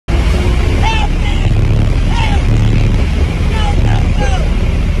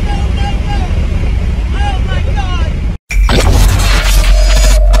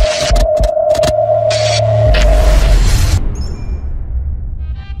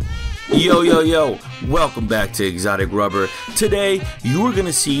Yo, welcome back to Exotic Rubber. Today, you are going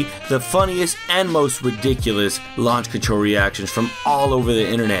to see the funniest and most ridiculous launch control reactions from all over the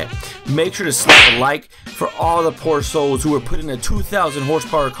internet. Make sure to slap a like for all the poor souls who were put in a 2,000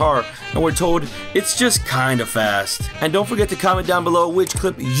 horsepower car and were told it's just kinda fast. And don't forget to comment down below which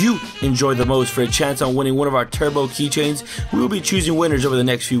clip you enjoy the most for a chance on winning one of our turbo keychains. We will be choosing winners over the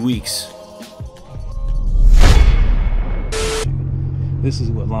next few weeks. This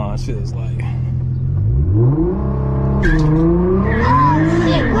is what launch feels like. Shit,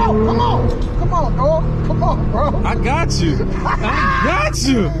 bro, come on, dog. Come on, bro. I got you. I got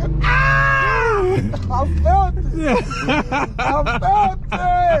you. I felt it. I felt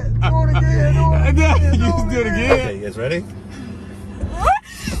it. Do it again. Do it again. Okay, you guys ready? No,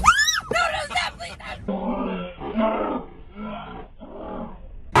 stop, please.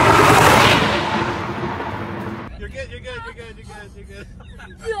 You're good.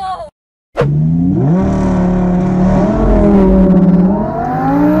 No.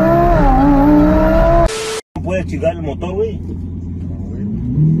 No puedes chingar el motor, güey.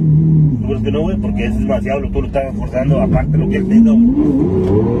 ¿Tú crees que no, güey? Porque es demasiado, tú lo estás forzando, aparte lo que él tenga, güey.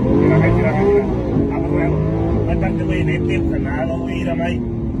 Mira. Vamos, güey. No tanto, güey, vete, ganado, güey, mira, May.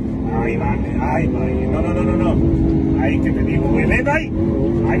 Ay, vale, ay, May. No. Ay, ¿qué te digo, güey? Ven, May.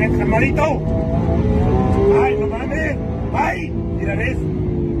 Ay, ven, calmadito. Ay, no mames. Ay, mira, ves.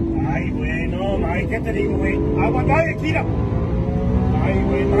 Ay, güey, no, May, ¿qué te digo, güey? Agua, May, mira. Ay,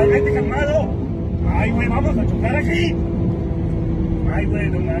 güey, May, vete calmado. Ay, güey, vamos a chocar aquí. Ay, güey,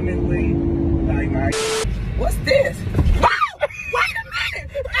 no mames, güey. Ay, May. What's this? Wait a minute!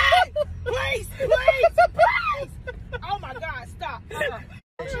 Hey! Please! Oh my God, stop.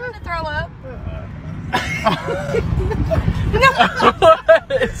 Are you gonna throw up?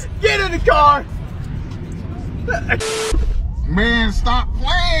 Get in the car. Man, stop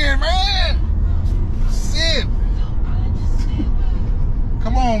playing, man. Shit.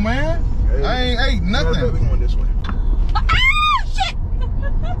 Come on, man. I ain't nothing. We're going this way. Shit!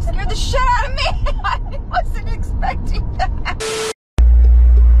 Scared the shit out of me. I wasn't expecting that.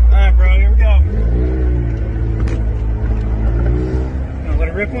 Alright, bro, here we go. Gonna let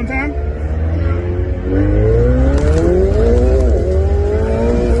it rip one time?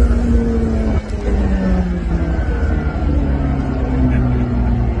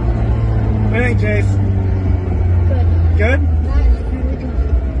 What do you think, Chase? Good?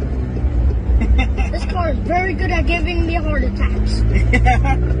 This car is very good at giving me heart attacks.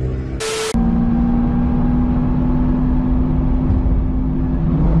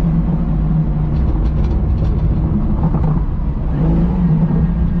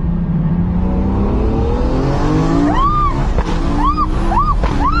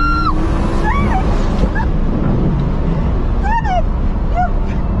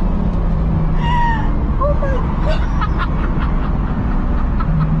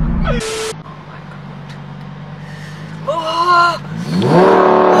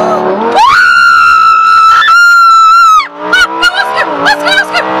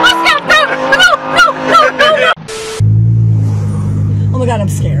 Oh my God, I'm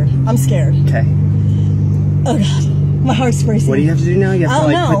scared. Okay. Oh God, my heart's racing. What do you have to do now? You have to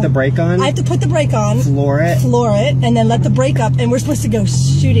like put the brake on? I have to put the brake on. Floor it, and then let the brake up, and we're supposed to go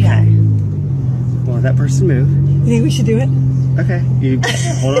shooting at it. Well, let that person move. You think we should do it? Okay. You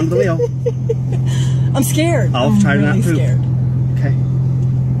hold on to the wheel. I'm scared. I'll try to not poop. Scared. Okay.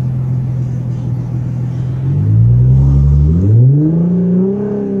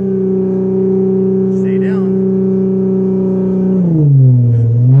 Stay down.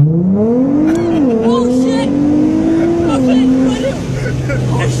 Oh shit!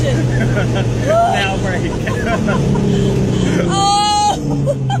 Oh shit! Now brake.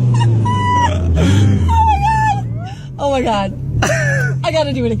 Oh my God! I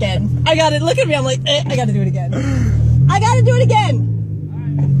gotta do it again. Look at me. I'm like, I gotta do it again. I gotta do it again.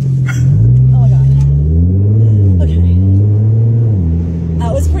 Oh my God. Okay.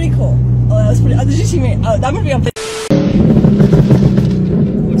 That was pretty cool. Oh, that was pretty. Oh, did you see me? Oh, that would be on.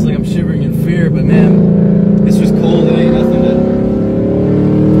 Looks like I'm shivering in fear, but man, this was cold. It ain't nothing to.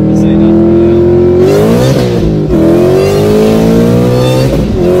 This ain't nothing to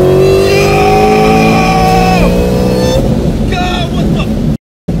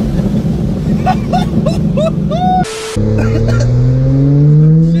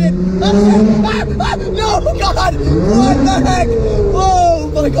No, God! What the heck?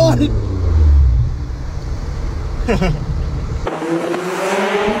 Oh my God!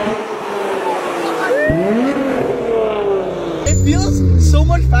 It feels so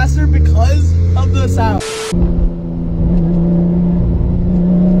much faster because of the sound.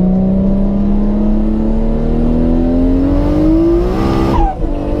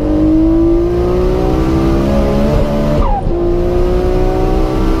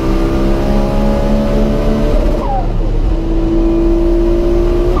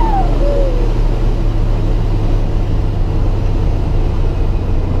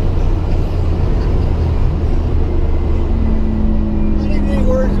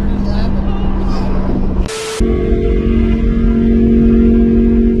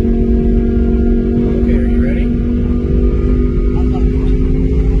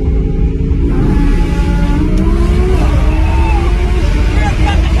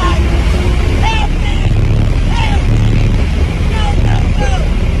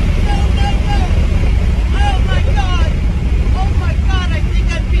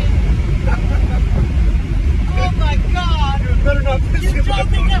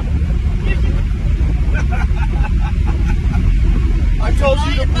 told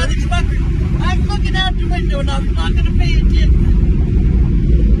you to motherfucker. I'm looking out the window and I'm not going to pay attention.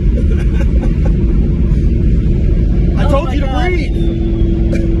 I told you to breathe.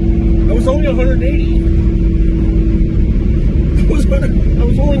 I was only 180. I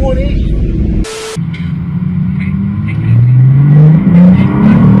was only 180.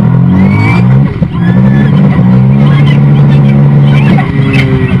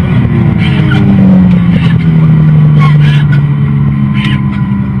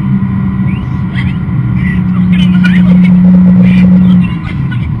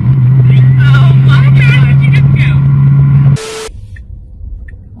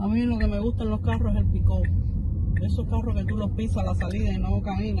 A mí lo que me gustan los carros es el picón. Esos carros que tú los pisas a la salida y no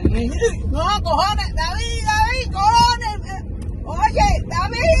caminan. No, cojones, David, cojones. Oye,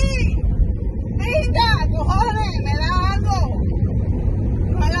 David. Venga, cojones, me da algo.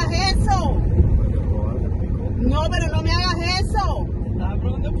 No hagas eso. No, pero no me hagas eso. ¿Estás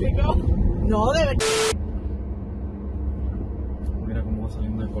probando el picón? No, de verdad. Mira cómo va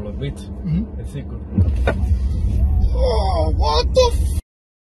saliendo el color, ¿viste? El ciclo. Oh, what the f***?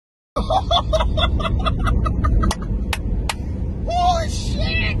 Holy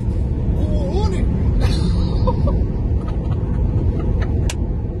shit! Cojones.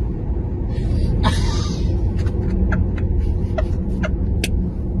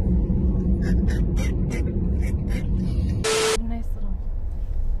 Nice little.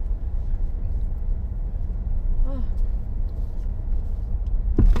 Oh.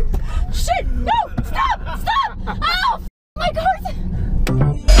 Shit! No! Stop! Ow! My car's.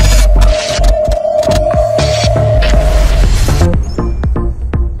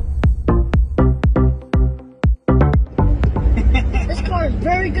 This car is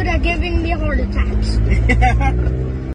very good at giving me heart attacks.